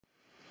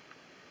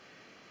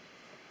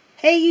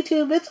Hey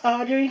YouTube, it's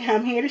Audrey.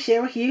 I'm here to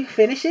share with you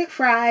Finish It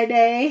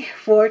Friday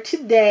for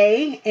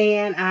today.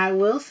 And I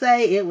will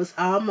say it was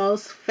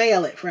almost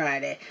Fail It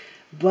Friday.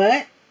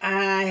 But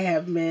I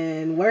have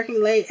been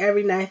working late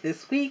every night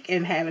this week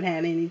and haven't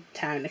had any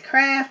time to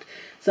craft.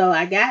 So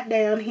I got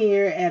down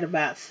here at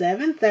about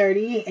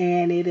 7:30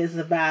 and it is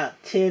about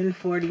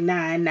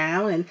 10:49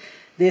 now. And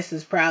this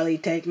is probably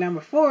take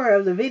number 4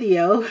 of the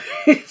video.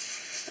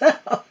 So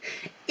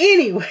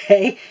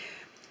anyway,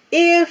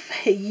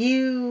 if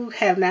you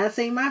have not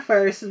seen my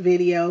first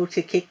video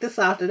to kick this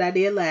off that I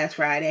did last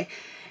Friday,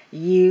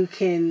 you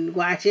can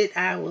watch it.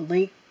 I will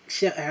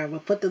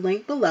put the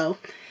link below.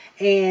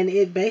 And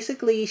it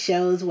basically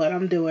shows what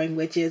I'm doing,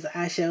 which is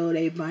I showed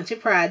a bunch of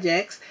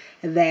projects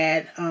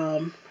that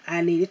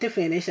I needed to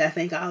finish. I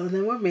think all of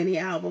them were mini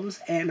albums,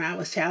 and I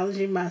was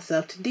challenging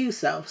myself to do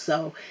so.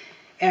 So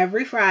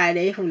every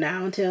Friday from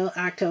now until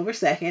October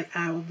 2nd,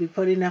 I will be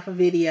putting up a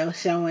video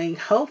showing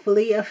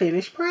hopefully a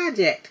finished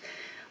project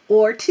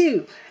or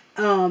 2.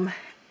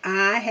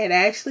 I had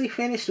actually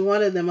finished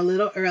one of them a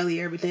little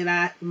earlier, but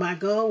then my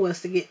goal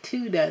was to get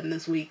 2 done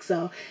this week.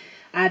 So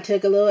I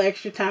took a little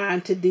extra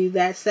time to do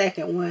that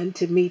second one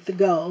to meet the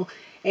goal.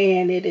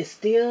 And it is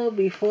still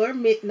before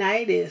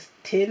midnight. It's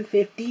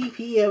 10:50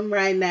 p.m.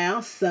 right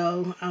now.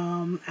 So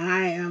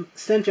I am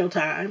Central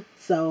Time.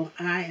 So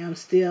I am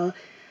still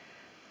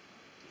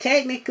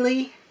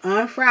technically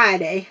on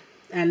Friday.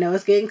 I know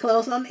it's getting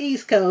close on the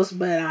East Coast,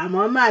 but I'm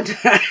on my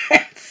time.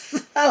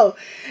 So,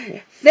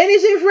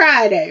 Finish It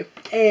Friday.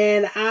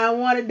 And I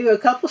want to do a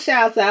couple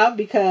shouts out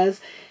because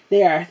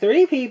there are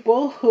 3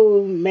 people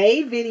who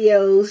made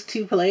videos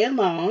to play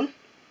along.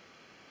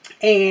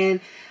 And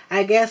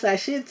I guess I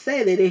should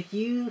say that if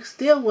you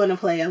still want to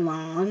play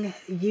along,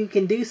 you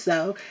can do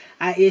so.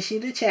 I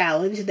issued a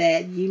challenge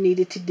that you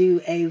needed to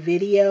do a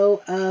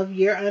video of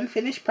your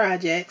unfinished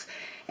projects.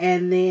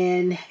 And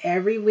then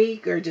every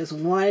week, or just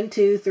 1,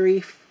 2,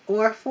 3,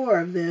 or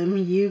 4 of them,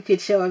 you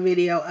could show a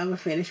video of a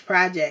finished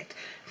project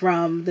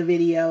from the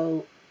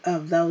video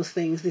of those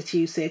things that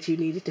you said you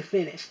needed to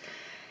finish.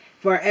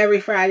 For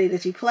every Friday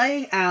that you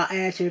play, I'll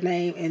add your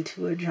name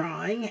into a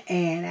drawing,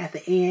 and at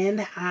the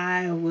end,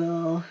 I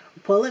will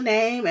pull a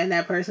name, and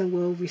that person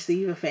will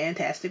receive a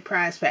fantastic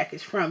prize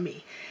package from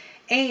me.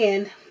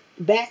 And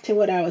back to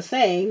what I was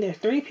saying, there are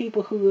 3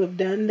 people who have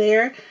done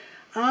their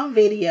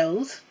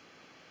videos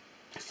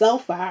so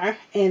far,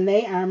 and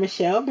they are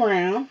Michelle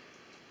Brown,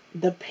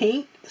 the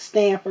Pink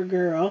Stamper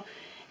Girl,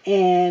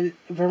 and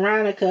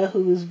Veronica,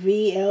 who's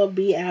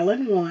VLB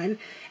Allen 1.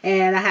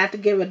 And I have to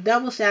give a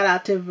double shout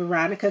out to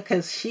Veronica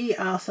because she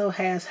also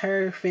has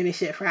her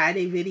Finish It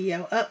Friday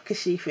video up because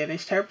she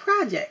finished her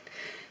project.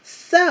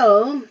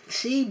 So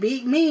she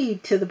beat me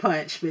to the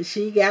punch, but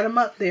she got them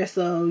up there.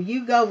 So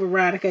you go,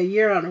 Veronica,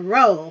 you're on a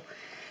roll.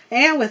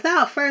 And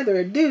without further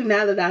ado,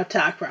 now that I've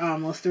talked for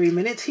almost 3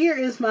 minutes, here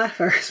is my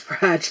first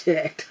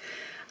project.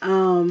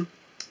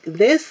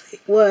 This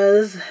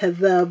was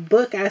the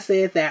book I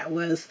said that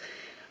was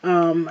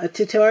a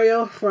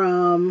tutorial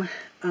from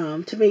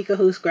Tamika,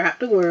 who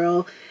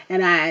Scrapdaworld,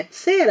 and I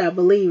said I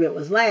believe it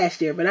was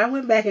last year, but I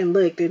went back and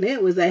looked, and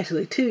it was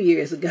actually 2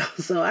 years ago.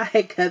 So I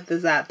had cut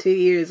this out 2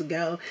 years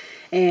ago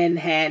and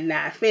had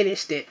not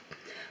finished it.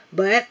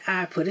 But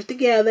I put it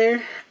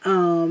together.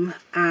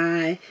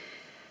 I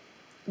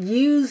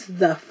used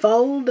the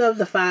fold of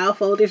the file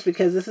folders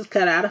because this is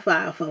cut out of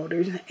file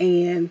folders,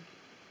 and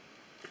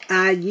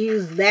I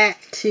use that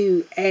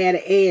to add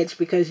an edge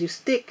because you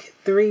stick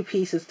 3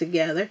 pieces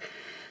together.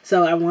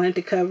 So I wanted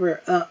to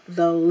cover up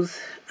those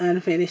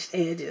unfinished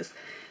edges.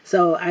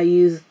 So I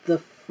used the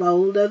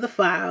fold of the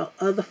file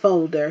of the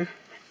folder,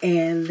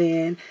 and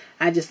then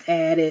I just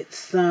added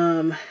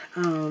some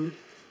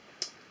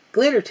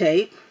glitter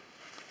tape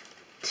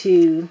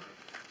to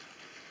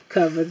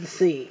cover the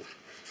seam.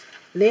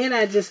 Then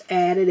I just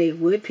added a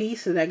wood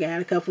piece that I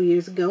got a couple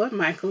years ago at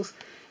Michael's.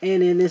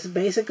 And then it's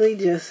basically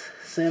just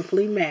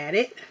simply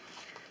matted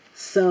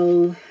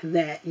so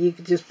that you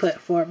can just put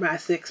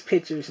 4x6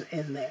 pictures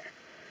in there,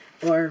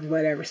 or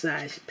whatever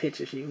size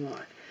pictures you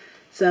want.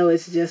 So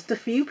it's just a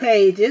few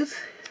pages,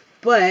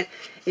 but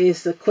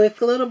it's a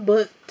quick little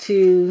book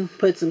to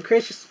put some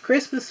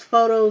Christmas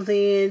photos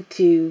in,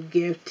 to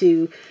give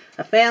to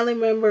a family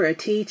member, a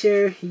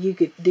teacher. You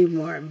could do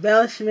more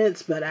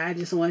embellishments, but I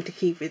just wanted to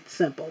keep it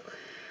simple.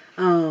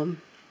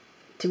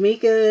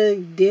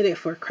 Tamika did it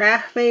for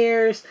craft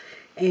fairs,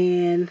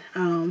 and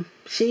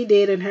she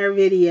did in her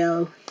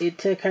video, it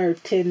took her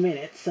 10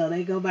 minutes, so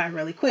they go by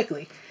really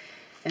quickly.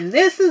 And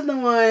this is the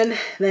one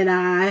that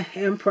I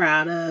am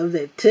proud of,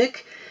 that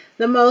took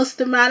the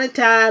most amount of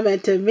time.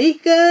 And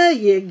Tamika,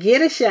 you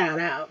get a shout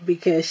out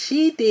because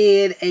she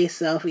did a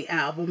selfie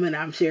album, and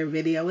I'm sure a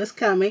video is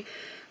coming,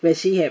 but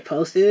she had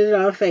posted it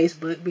on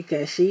Facebook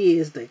because she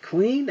is the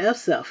queen of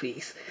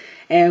selfies.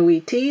 And we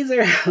tease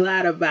her a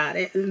lot about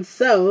it. And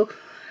so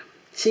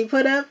she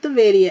put up the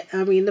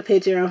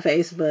picture on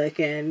Facebook,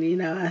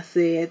 and, I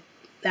said,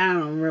 I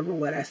don't remember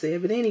what I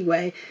said, but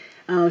anyway,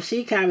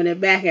 she commented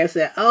back and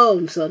said,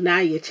 "Oh, so now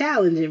you're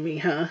challenging me,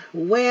 huh?"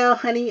 Well,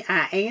 honey,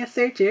 I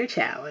answered your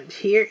challenge.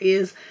 Here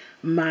is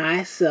my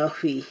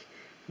selfie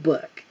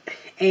book.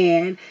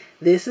 And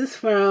this is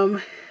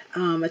from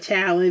a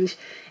challenge.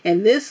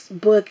 And this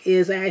book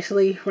is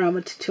actually from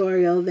a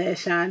tutorial that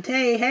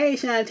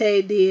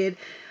Shantae did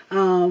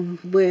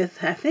with,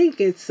 I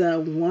think it's a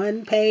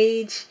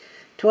 1-page,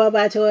 12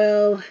 by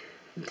 12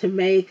 to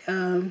make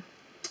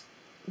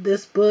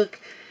this book.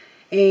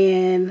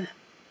 And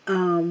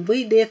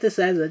we did this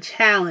as a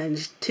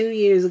challenge 2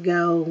 years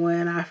ago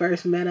when I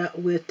first met up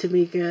with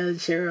Tamika,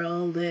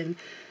 Cheryl, and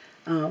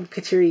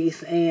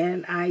Catrice,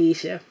 and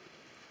Aisha.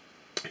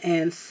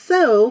 And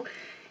so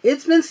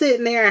it's been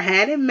sitting there. I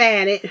had it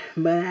matted,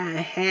 but I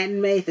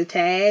hadn't made the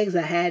tags.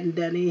 I hadn't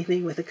done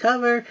anything with the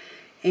cover.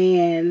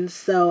 And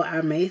so I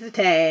made the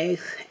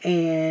tags,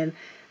 and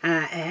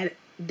I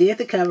did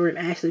the cover and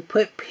actually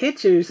put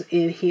pictures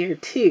in here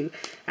too.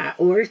 I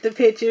ordered the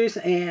pictures,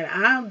 and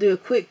I'll do a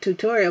quick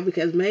tutorial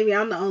because maybe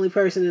I'm the only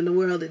person in the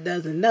world that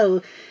doesn't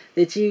know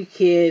that you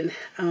can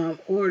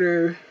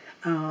order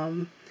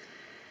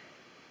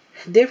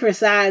different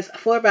size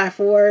 4x4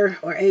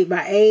 or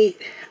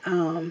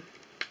 8x8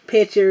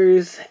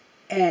 pictures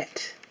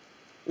at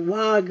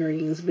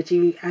Walgreens, but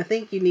I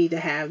think you need to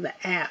have the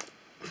app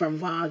from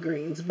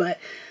Walgreens. But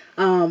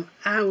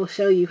I will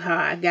show you how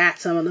I got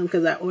some of them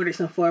because I ordered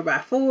some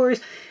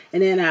 4x4s,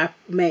 and then I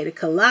made a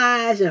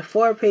collage of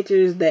 4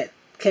 pictures that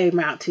came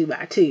out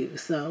 2x2.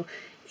 So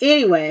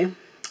anyway,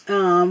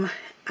 I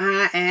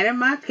added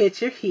my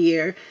picture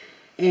here,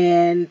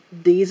 and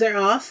these are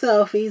all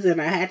selfies,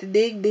 and I had to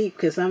dig deep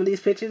because some of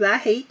these pictures I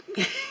hate.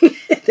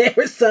 They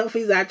were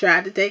selfies I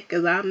tried to take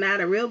because I'm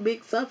not a real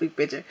big selfie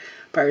picture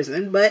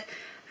person, but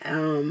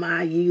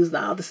I used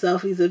all the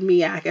selfies of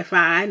me I could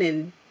find,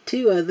 and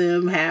 2 of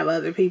them have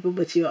other people,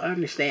 but you'll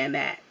understand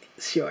that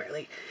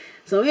shortly.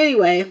 So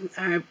anyway,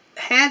 I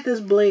had this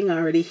bling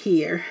already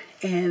here,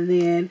 and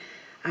then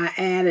I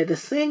added a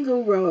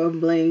single row of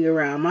bling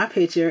around my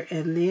picture,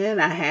 and then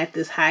I had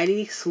this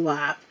Heidi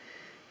Swapp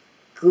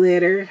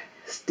glitter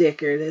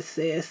sticker that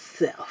says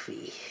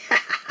selfie.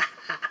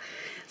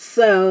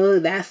 So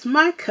that's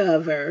my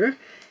cover,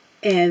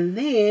 and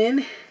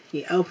then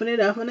you open it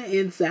up on the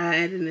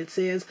inside, and it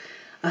says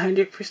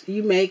 100%.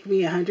 You make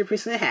me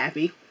 100%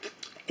 happy.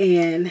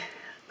 And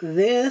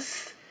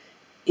this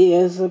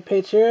is a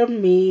picture of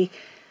me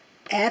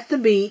at the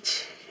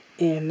beach,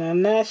 and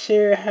I'm not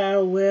sure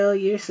how well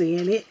you're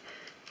seeing it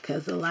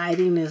because the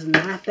lighting is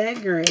not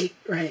that great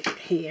right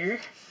here.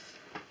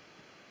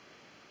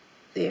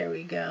 There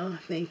we go.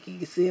 I think you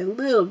can see a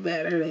little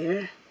better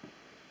there.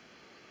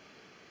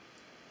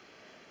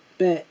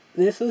 But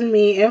this was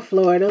me in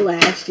Florida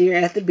last year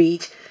at the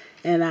beach,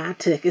 and I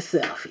took a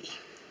selfie.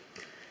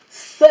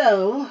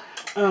 So,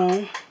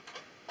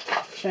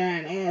 try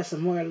and add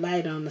some more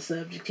light on the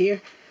subject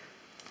here.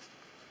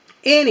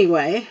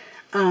 Anyway,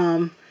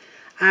 I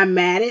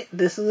matted.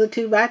 This is a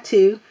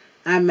 2x2.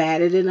 I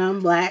matted it on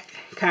black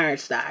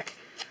cardstock.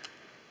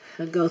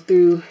 I'll go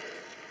through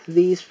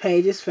these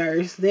pages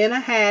first. Then I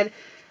had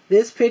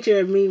this picture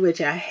of me,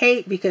 which I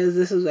hate because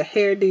this is a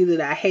hairdo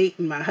that I hate,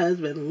 and my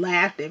husband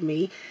laughed at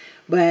me,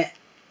 but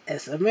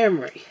it's a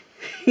memory.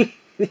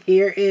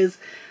 Here is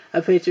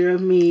a picture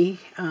of me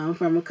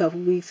from a couple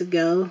weeks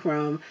ago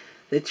from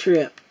the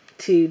trip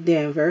to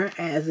Denver,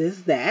 as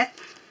is that.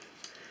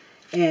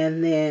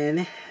 And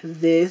then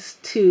this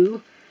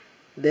too.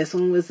 This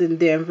one was in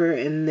Denver,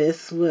 and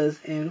this was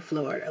in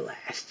Florida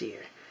last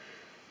year.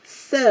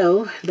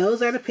 So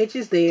those are the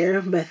pictures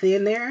there, but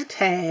then there are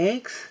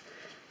tags.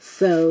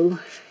 So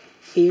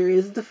here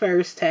is the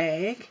first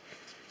tag,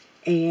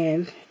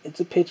 and it's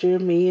a picture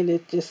of me, and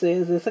it just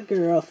says it's a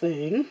girl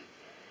thing.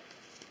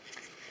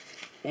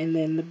 And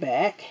then the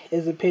back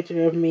is a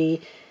picture of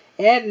me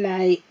at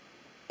night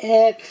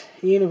at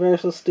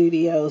Universal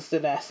Studios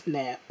that I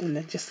snapped, and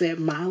it just said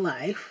my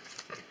life.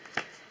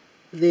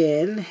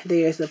 Then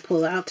there's a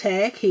pull-out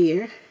tag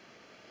here,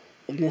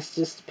 and it's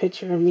just a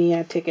picture of me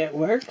I took at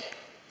work,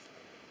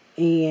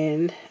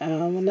 and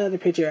another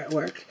picture at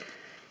work.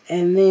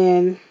 And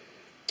then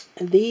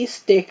these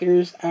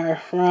stickers are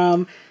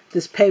from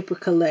this paper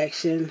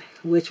collection,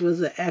 which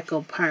was an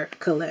Echo Park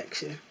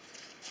collection.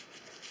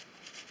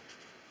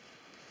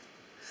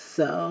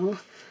 So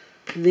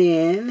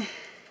then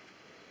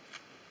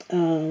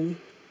I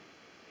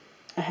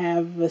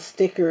have a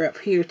sticker up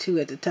here too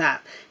at the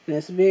top, and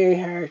it's very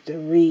hard to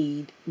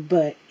read,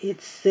 but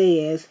it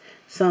says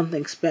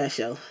something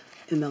special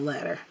in the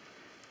letter.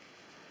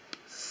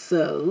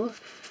 So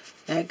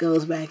that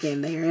goes back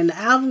in there, and the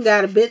album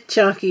got a bit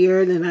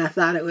chunkier than I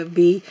thought it would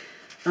be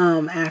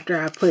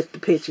after I put the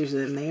pictures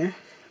in there.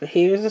 But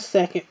here's the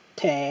second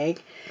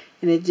tag,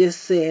 and it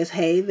just says,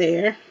 hey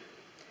there,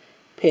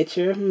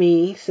 picture of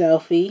me,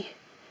 selfie,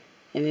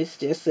 and it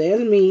just says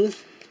me.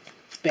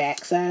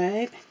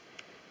 Backside,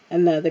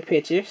 another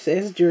picture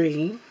says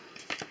dream,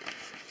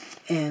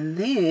 and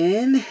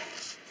then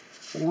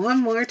one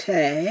more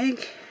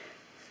tag,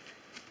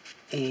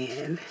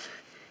 and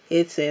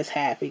it says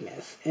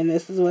happiness. And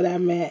this is what I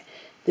meant.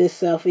 This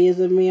selfie is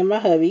of me and my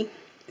hubby,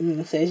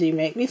 and it says you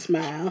make me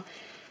smile.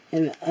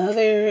 And the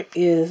other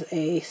is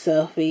a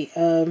selfie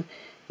of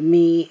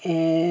me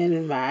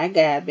and my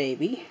god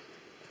baby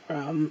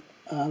from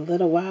a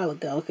little while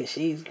ago, because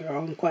she's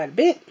grown quite a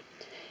bit.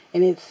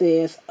 And it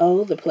says,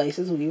 "Oh, the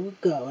places we would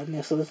go." And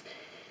this was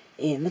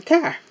in the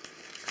car.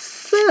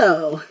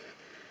 So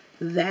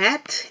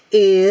that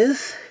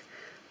is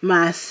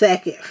my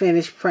second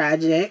finished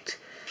project.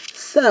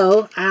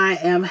 So I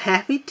am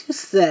happy to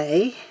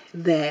say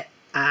that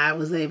I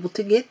was able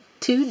to get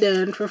 2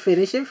 done for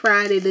Finishing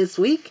Friday this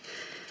week.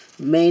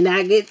 May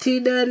not get 2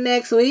 done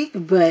next week,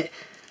 but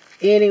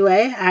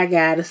anyway, I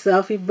got a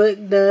selfie book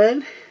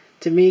done.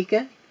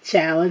 Tamika,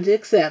 challenge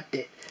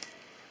accepted.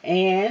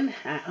 And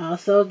I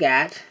also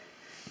got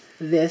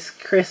this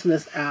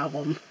Christmas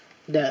album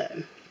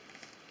done.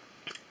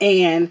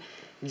 And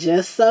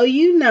just so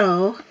you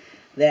know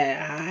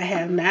that I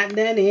have not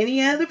done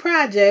any other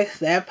projects,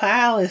 that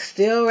pile is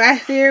still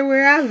right there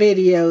where I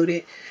videoed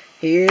it.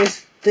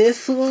 Here's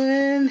this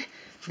one,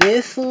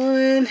 this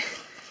one,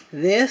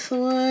 this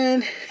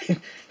one,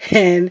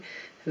 and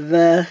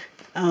the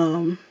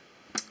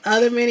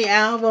other mini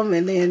album,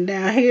 and then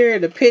down here are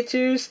the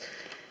pictures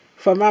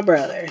for my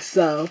brother.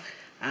 So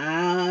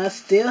I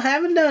still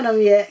haven't done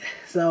them yet,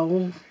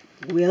 so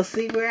we'll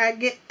see where I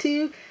get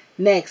to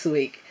next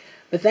week.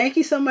 But thank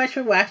you so much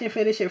for watching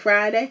Finish It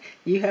Friday.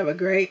 You have a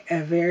great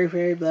and very,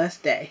 very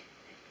blessed day.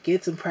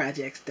 Get some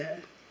projects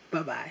done.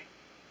 Bye-bye.